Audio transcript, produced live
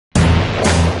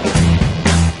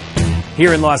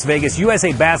Here in Las Vegas,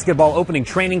 USA Basketball opening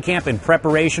training camp in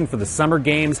preparation for the Summer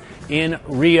Games in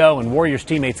Rio. And Warriors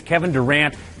teammates Kevin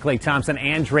Durant, Klay Thompson,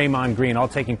 and Draymond Green all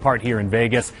taking part here in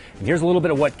Vegas. And here's a little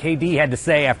bit of what KD had to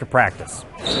say after practice.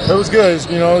 It was good.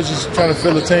 You know, just trying to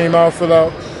fill the team out, fill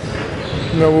out,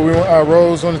 you know, what we want, our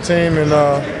roles on the team, and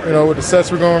you know, with the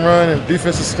sets we're going to run and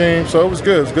defensive scheme. So it was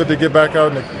good. It was good to get back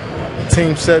out in the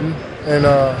team setting, and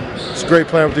it's great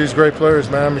playing with these great players,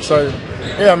 man. I'm excited.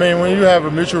 Yeah, I mean, when you have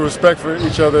a mutual respect for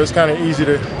each other, it's kind of easy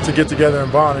to get together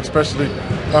and bond, especially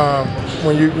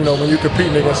when you're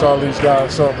competing against all these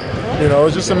guys. So, you know,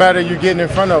 it's just a matter of you getting in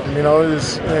front of them. You know,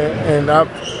 and I've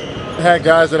had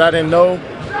guys that I didn't know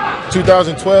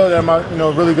 2012 that are my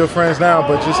really good friends now,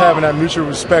 but just having that mutual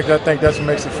respect, I think that's what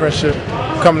makes the friendship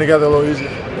coming together a little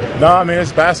easier. No, I mean,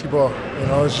 it's basketball. You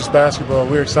know, it's just basketball.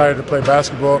 We're excited to play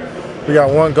basketball. We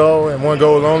got one goal and one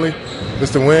goal only.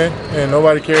 It's to win, and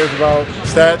nobody cares about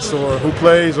stats or who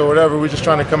plays or whatever. We're just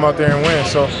trying to come out there and win.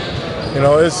 So, you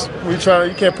know,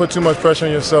 you can't put too much pressure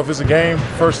on yourself. It's a game,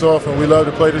 first off, and we love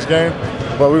to play this game,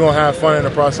 but we're going to have fun in the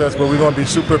process, but we're going to be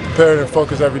super prepared and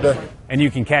focused every day. And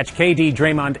you can catch KD,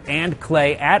 Draymond, and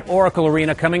Klay at Oracle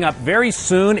Arena coming up very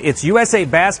soon. It's USA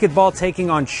Basketball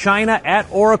taking on China at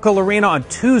Oracle Arena on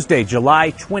Tuesday,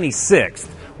 July 26th.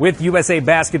 With USA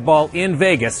Basketball in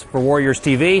Vegas for Warriors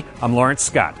TV, I'm Lawrence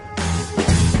Scott.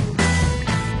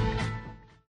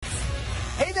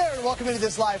 Welcome into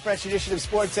this live, fresh edition of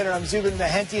SportsCenter. I'm Zubin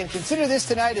Mehenti, and consider this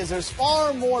tonight as there's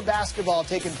far more basketball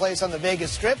taking place on the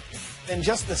Vegas Strip than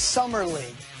just the Summer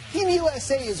League. Team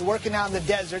USA is working out in the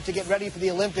desert to get ready for the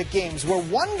Olympic Games, where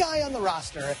one guy on the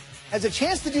roster has a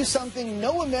chance to do something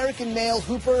no American male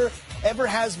hooper ever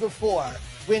has before: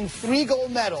 win 3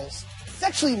 gold medals. It's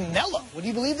actually Melo. Would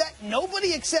you believe that?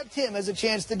 Nobody except him has a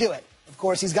chance to do it. Of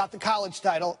course, he's got the college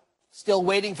title, still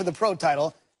waiting for the pro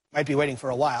title. Might be waiting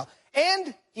for a while.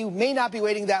 And he may not be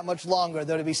waiting that much longer,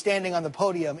 though, to be standing on the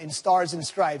podium in Stars and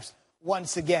Stripes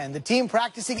once again. The team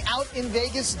practicing out in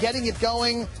Vegas, getting it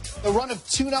going. The run of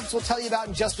tune-ups we'll tell you about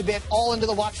in just a bit, all under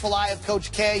the watchful eye of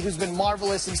Coach K, who's been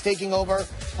marvelous since taking over.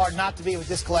 Hard not to be with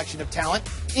this collection of talent.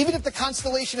 Even if the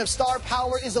constellation of star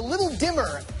power is a little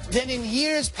dimmer than in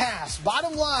years past.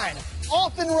 Bottom line,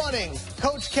 off and running.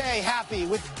 Coach K happy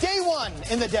with day one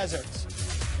in the deserts.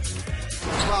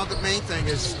 Well, the main thing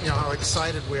is, you know, how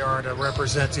excited we are to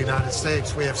represent the United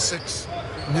States. We have 6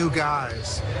 new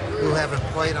guys who haven't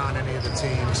played on any of the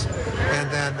teams.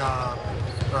 And then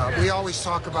we always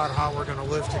talk about how we're going to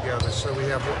live together. So we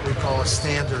have what we call a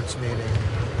standards meeting.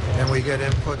 And we get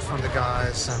input from the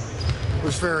guys. And it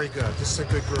was very good. This is a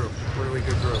good group, really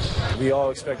good group. We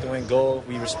all expect to win gold.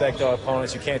 We respect our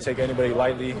opponents. You can't take anybody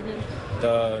lightly.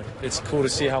 It's cool to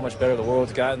see how much better the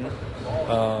world's gotten.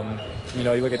 You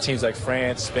know, you look at teams like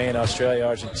France, Spain, Australia,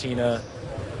 Argentina,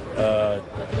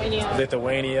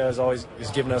 Lithuania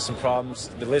is giving us some problems.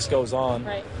 The list goes on.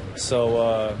 Right.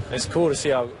 So it's cool to see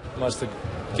how much the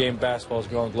game of basketball is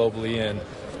growing globally. And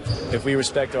if we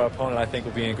respect our opponent, I think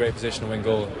we'll be in a great position to win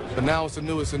gold. But now it's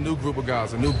a new group of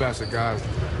guys, a new batch of guys.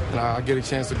 And I get a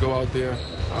chance to go out there,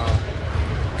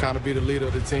 kind of be the leader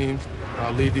of the team,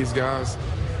 lead these guys,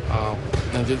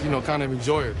 and just, kind of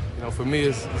enjoy it. For me,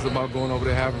 it's about going over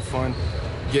there, having fun,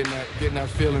 getting that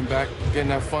feeling back, getting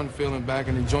that fun feeling back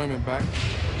and enjoyment back,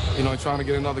 and trying to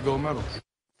get another gold medal.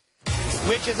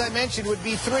 Which, as I mentioned, would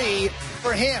be 3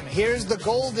 for him. Here's the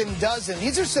golden dozen.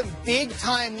 These are some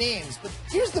big-time names. But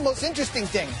here's the most interesting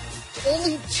thing.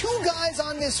 Only 2 guys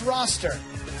on this roster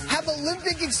have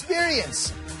Olympic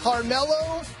experience: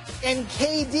 Carmelo and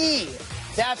KD.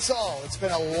 That's all. It's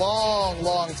been a long,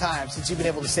 long time since you've been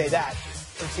able to say that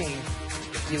for Team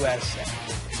USA.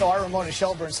 So our Ramona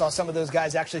Shelburne saw some of those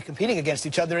guys actually competing against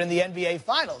each other in the NBA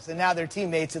Finals, and now they're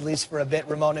teammates, at least for a bit.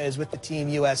 Ramona is with the Team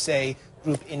USA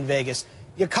group in Vegas.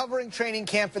 You're covering training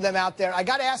camp for them out there. I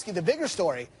got to ask you the bigger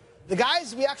story. The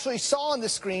guys we actually saw on the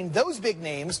screen, those big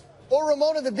names, or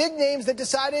Ramona, the big names that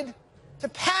decided to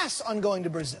pass on going to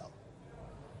Brazil?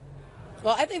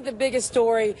 Well, I think the biggest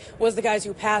story was the guys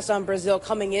who passed on Brazil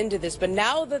coming into this. But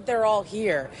now that they're all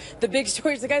here, the big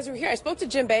story is the guys who are here. I spoke to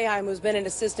Jim Boeheim, who's been an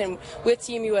assistant with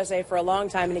Team USA for a long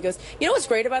time, and he goes, you know what's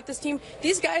great about this team?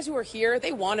 These guys who are here,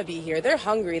 they want to be here. They're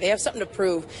hungry. They have something to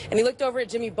prove. And he looked over at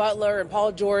Jimmy Butler and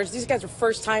Paul George. These guys are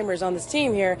first-timers on this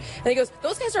team here. And he goes,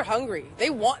 those guys are hungry.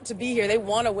 They want to be here. They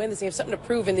want to win this. They have something to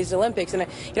prove in these Olympics. And, I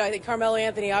think Carmelo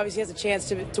Anthony obviously has a chance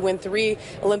to win 3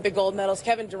 Olympic gold medals.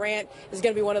 Kevin Durant is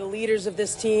going to be one of the leaders of of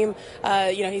this team.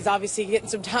 He's obviously getting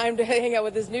some time to hang out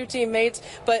with his new teammates.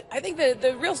 But I think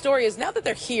the real story is now that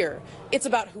they're here, it's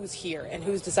about who's here and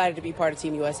who's decided to be part of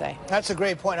Team USA. That's a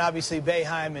great point. Obviously,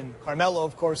 Boeheim and Carmelo,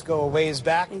 of course, go a ways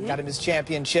back and got him his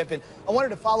championship. And I wanted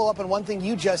to follow up on one thing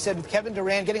you just said with Kevin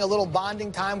Durant getting a little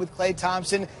bonding time with Klay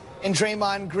Thompson and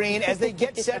Draymond Green as they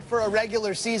get set for a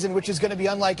regular season, which is going to be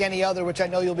unlike any other, which I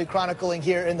know you'll be chronicling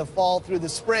here in the fall through the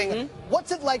spring.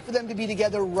 What's it like for them to be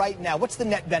together right now? What's the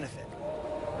net benefit?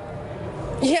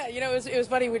 Yeah, it was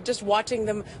funny just watching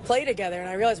them play together, and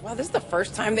I realized, wow, this is the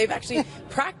first time they've actually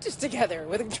practiced together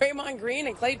with Draymond Green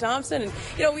and Klay Thompson. And,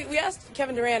 we asked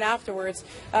Kevin Durant afterwards,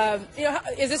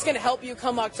 is this going to help you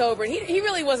come October? And he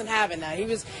really wasn't having that.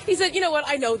 He said, you know what,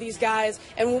 I know these guys,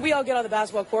 and when we all get on the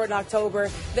basketball court in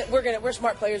October, that we're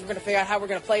smart players, we're going to figure out how we're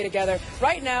going to play together.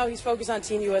 Right now, he's focused on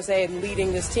Team USA and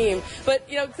leading this team. But,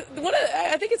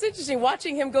 I think it's interesting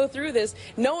watching him go through this,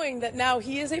 knowing that now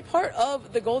he is a part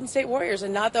of the Golden State Warriors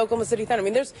and not the Oklahoma City Thunder. I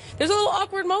mean, there's a little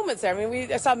awkward moments there. I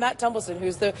mean, I saw Matt Tumbleson,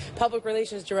 who's the public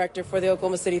relations director for the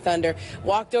Oklahoma City Thunder,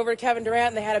 walked over to Kevin Durant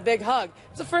and they had a big hug.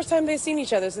 It's the first time they've seen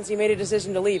each other since he made a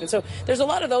decision to leave. And so there's a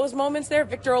lot of those moments there.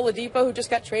 Victor Oladipo, who just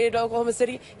got traded to Oklahoma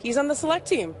City, he's on the select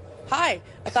team. Hi,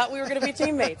 I thought we were going to be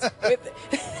teammates.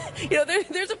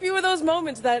 There's a few of those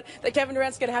moments that Kevin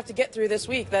Durant's going to have to get through this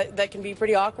week that can be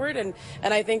pretty awkward. And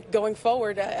I think going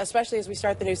forward, especially as we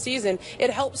start the new season, it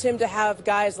helps him to have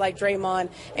guys like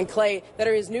Draymond and Klay that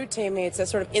are his new teammates that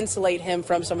sort of insulate him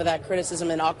from some of that criticism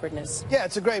and awkwardness. Yeah,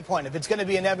 it's a great point. If it's going to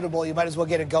be inevitable, you might as well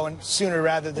get it going sooner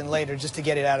rather than later just to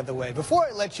get it out of the way. Before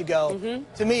I let you go,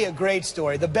 to me, a great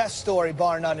story, the best story,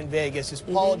 bar none, in Vegas, is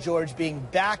Paul George being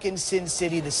back in Sin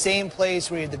City, the same place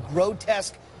where he had the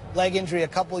grotesque leg injury a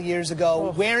couple years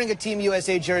ago, wearing a Team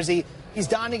USA jersey. He's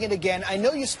donning it again. I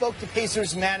know you spoke to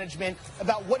Pacers management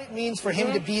about what it means for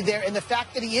him to be there and the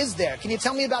fact that he is there. Can you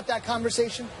tell me about that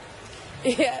conversation?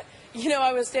 Yeah.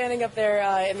 I was standing up there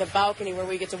in the balcony where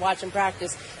we get to watch him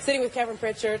practice, sitting with Kevin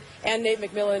Pritchard and Nate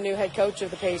McMillan, new head coach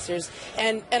of the Pacers,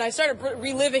 and I started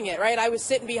reliving it, right? I was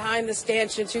sitting behind the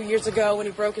stanchion 2 years ago when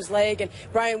he broke his leg, and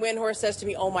Brian Windhorst says to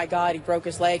me, oh, my God, he broke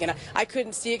his leg, and I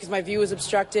couldn't see it because my view was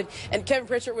obstructed, and Kevin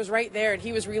Pritchard was right there, and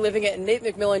he was reliving it, and Nate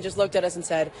McMillan just looked at us and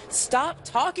said, stop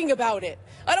talking about it.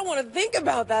 I don't want to think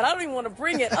about that. I don't even want to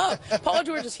bring it up. Paul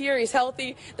George is here. He's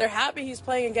healthy. They're happy he's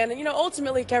playing again, and,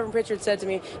 ultimately Kevin Pritchard said to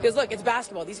me, because, look, it's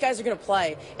basketball. These guys are going to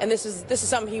play, and this is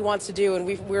something he wants to do, and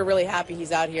we're really happy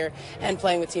he's out here and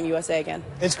playing with Team USA again.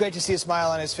 It's great to see a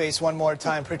smile on his face one more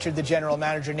time. Pritchard, the general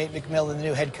manager, Nate McMillan, the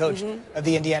new head coach of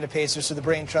the Indiana Pacers. So the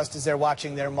Brain Trust is there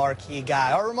watching their marquee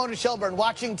guy. Our Ramona Shelburne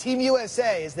watching Team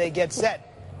USA as they get set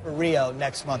for Rio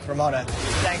next month. Ramona,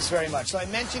 thanks very much. So I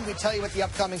mentioned we'd tell you what the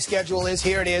upcoming schedule is.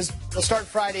 Here it is. We'll start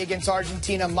Friday against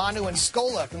Argentina. Manu and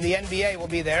Scola from the NBA will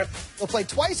be there. We'll play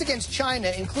twice against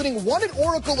China, including one at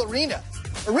Oracle Arena.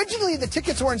 Originally, the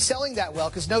tickets weren't selling that well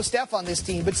because no Steph on this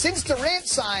team. But since Durant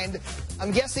signed, I'm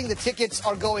guessing the tickets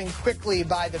are going quickly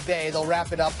by the Bay. They'll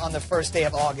wrap it up on the first day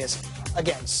of August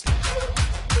against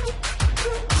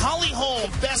Holly Holm,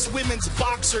 best women's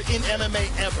boxer in MMA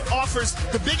ever, offers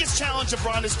the biggest challenge of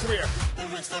Ronda's career.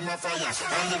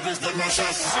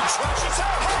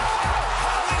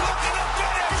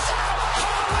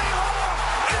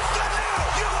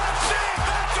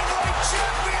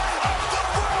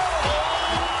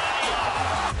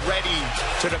 Ready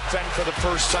to defend for the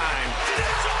first time.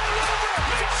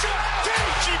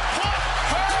 She put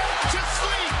her to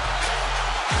sleep.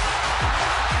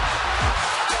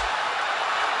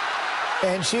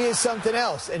 And she is something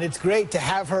else, and it's great to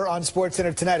have her on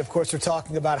SportsCenter tonight. Of course, we're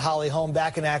talking about Holly Holm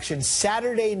back in action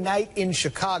Saturday night in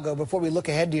Chicago. Before we look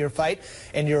ahead to your fight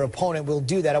and your opponent, we'll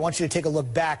do that. I want you to take a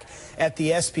look back at the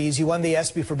ESPYs. You won the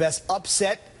ESPY for Best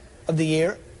Upset of the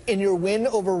Year in your win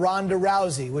over Ronda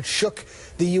Rousey, which shook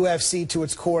the UFC to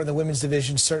its core, and the women's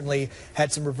division certainly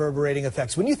had some reverberating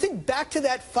effects. When you think back to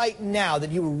that fight now that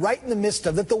you were right in the midst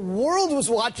of, that the world was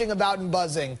watching about and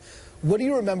buzzing, what do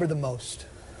you remember the most?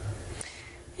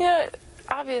 Yeah,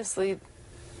 obviously,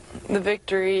 the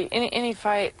victory, any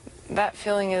fight, that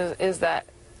feeling is that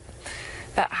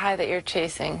high that you're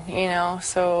chasing,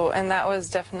 So, and that was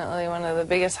definitely one of the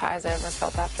biggest highs I ever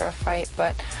felt after a fight.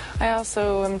 But I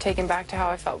also am taken back to how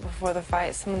I felt before the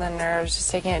fight, some of the nerves,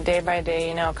 just taking it day by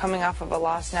day, coming off of a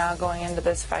loss now, going into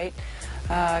this fight.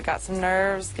 Got some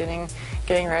nerves, getting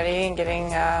ready and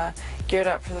getting geared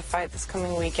up for the fight this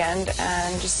coming weekend,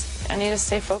 and I need to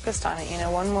stay focused on it.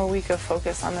 One more week of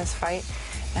focus on this fight,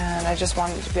 and I just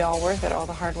want it to be all worth it, all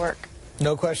the hard work.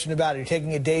 No question about it. You're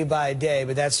taking it day by day,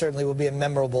 but that certainly will be a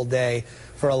memorable day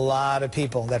for a lot of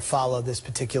people that follow this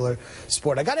particular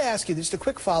sport. I got to ask you, just a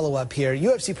quick follow-up here.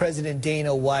 UFC President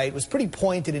Dana White was pretty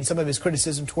pointed in some of his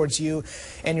criticism towards you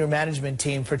and your management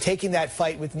team for taking that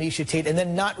fight with Miesha Tate and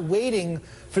then not waiting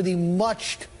for the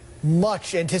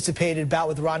much anticipated bout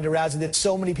with Ronda Rousey that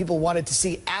so many people wanted to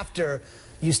see after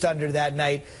you stunned her that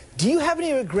night. Do you have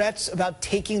any regrets about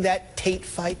taking that Tate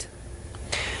fight?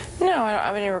 No, I don't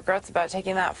have any regrets about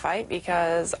taking that fight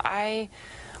because I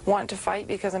want to fight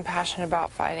because I'm passionate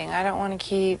about fighting. I don't want to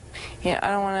keep, I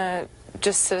don't want to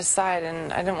just sit aside,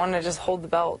 and I didn't want to just hold the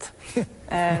belt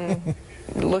and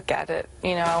look at it.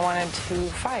 I wanted to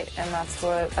fight, and that's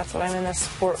what I'm in this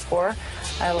sport for.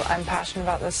 I'm passionate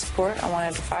about this sport. I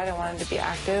wanted to fight. I wanted to be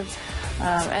active,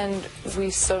 and we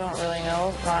still don't really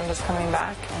know if Ronda's coming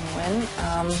back and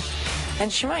when,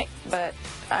 and she might, but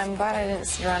I'm glad I didn't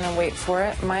sit around and wait for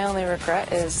it. My only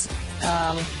regret is,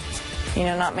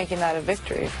 not making that a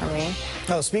victory for me.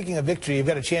 Oh, speaking of victory, you've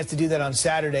got a chance to do that on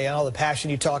Saturday, and all the passion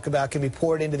you talk about can be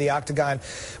poured into the octagon.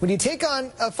 When you take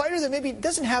on a fighter that maybe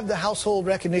doesn't have the household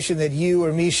recognition that you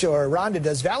or Miesha or Ronda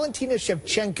does, Valentina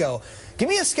Shevchenko, give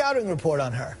me a scouting report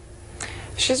on her.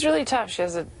 She's really tough. She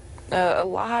has a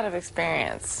lot of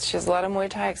experience. She has a lot of Muay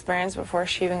Thai experience before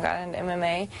she even got into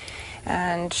MMA,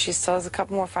 and she still has a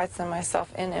couple more fights than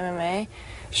myself in MMA.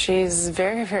 She's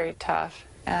very, very tough,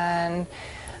 and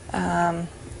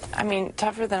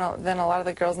tougher than a lot of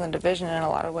the girls in the division in a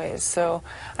lot of ways. So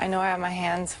I know I have my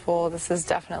hands full. This is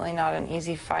definitely not an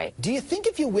easy fight. Do you think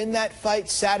if you win that fight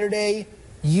Saturday,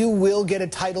 you will get a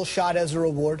title shot as a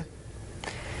reward?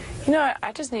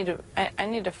 I just need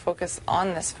to focus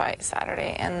on this fight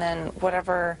Saturday, and then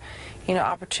whatever,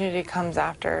 opportunity comes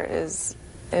after is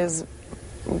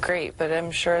great, but I'm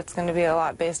sure it's going to be a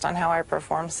lot based on how I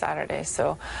perform Saturday.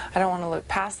 So I don't want to look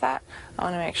past that. I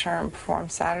want to make sure I perform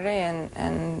Saturday,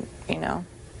 and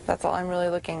that's all I'm really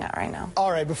looking at right now.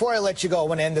 All right, before I let you go, I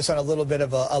want to end this on a little bit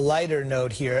of a lighter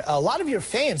note here. A lot of your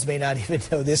fans may not even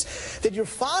know this, that your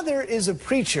father is a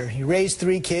preacher. He raised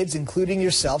 3 kids, including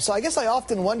yourself. So I guess I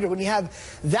often wonder, when you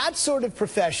have that sort of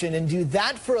profession and do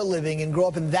that for a living and grow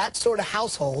up in that sort of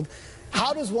household,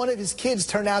 how does one of his kids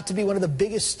turn out to be one of the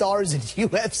biggest stars in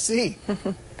UFC?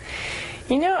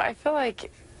 I feel like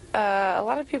a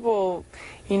lot of people,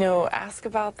 ask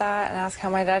about that and ask how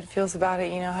my dad feels about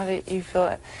it. How do you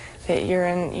feel that you're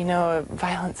in, a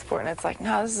violent sport? And it's like,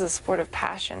 no, this is a sport of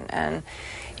passion. And,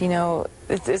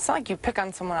 it's not like you pick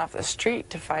on someone off the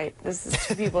street to fight. This is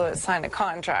 2 people that signed a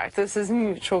contract. This is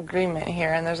mutual agreement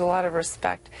here, and there's a lot of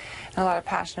respect and a lot of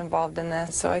passion involved in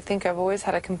this. So I think I've always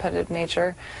had a competitive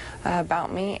nature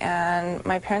about me, and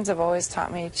my parents have always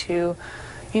taught me to,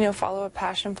 follow a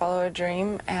passion, follow a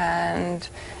dream, and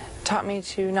taught me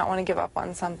to not want to give up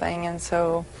on something. And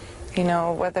so,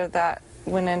 whether that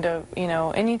went into,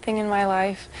 anything in my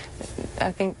life,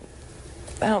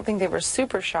 I don't think they were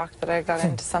super shocked that I got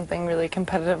into something really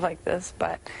competitive like this,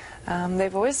 but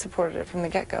they've always supported it from the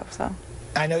get-go. So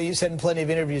I know you said in plenty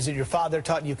of interviews that your father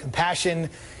taught you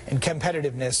compassion and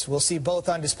competitiveness. We'll see both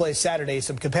on display Saturday,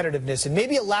 some competitiveness and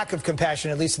maybe a lack of compassion,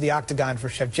 at least in the octagon for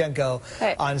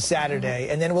Shevchenko on Saturday.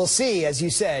 And then we'll see, as you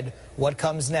said, what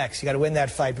comes next. You got to win that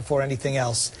fight before anything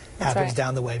else happens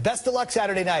down the way. Best of luck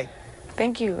Saturday night.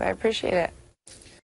 Thank you. I appreciate it.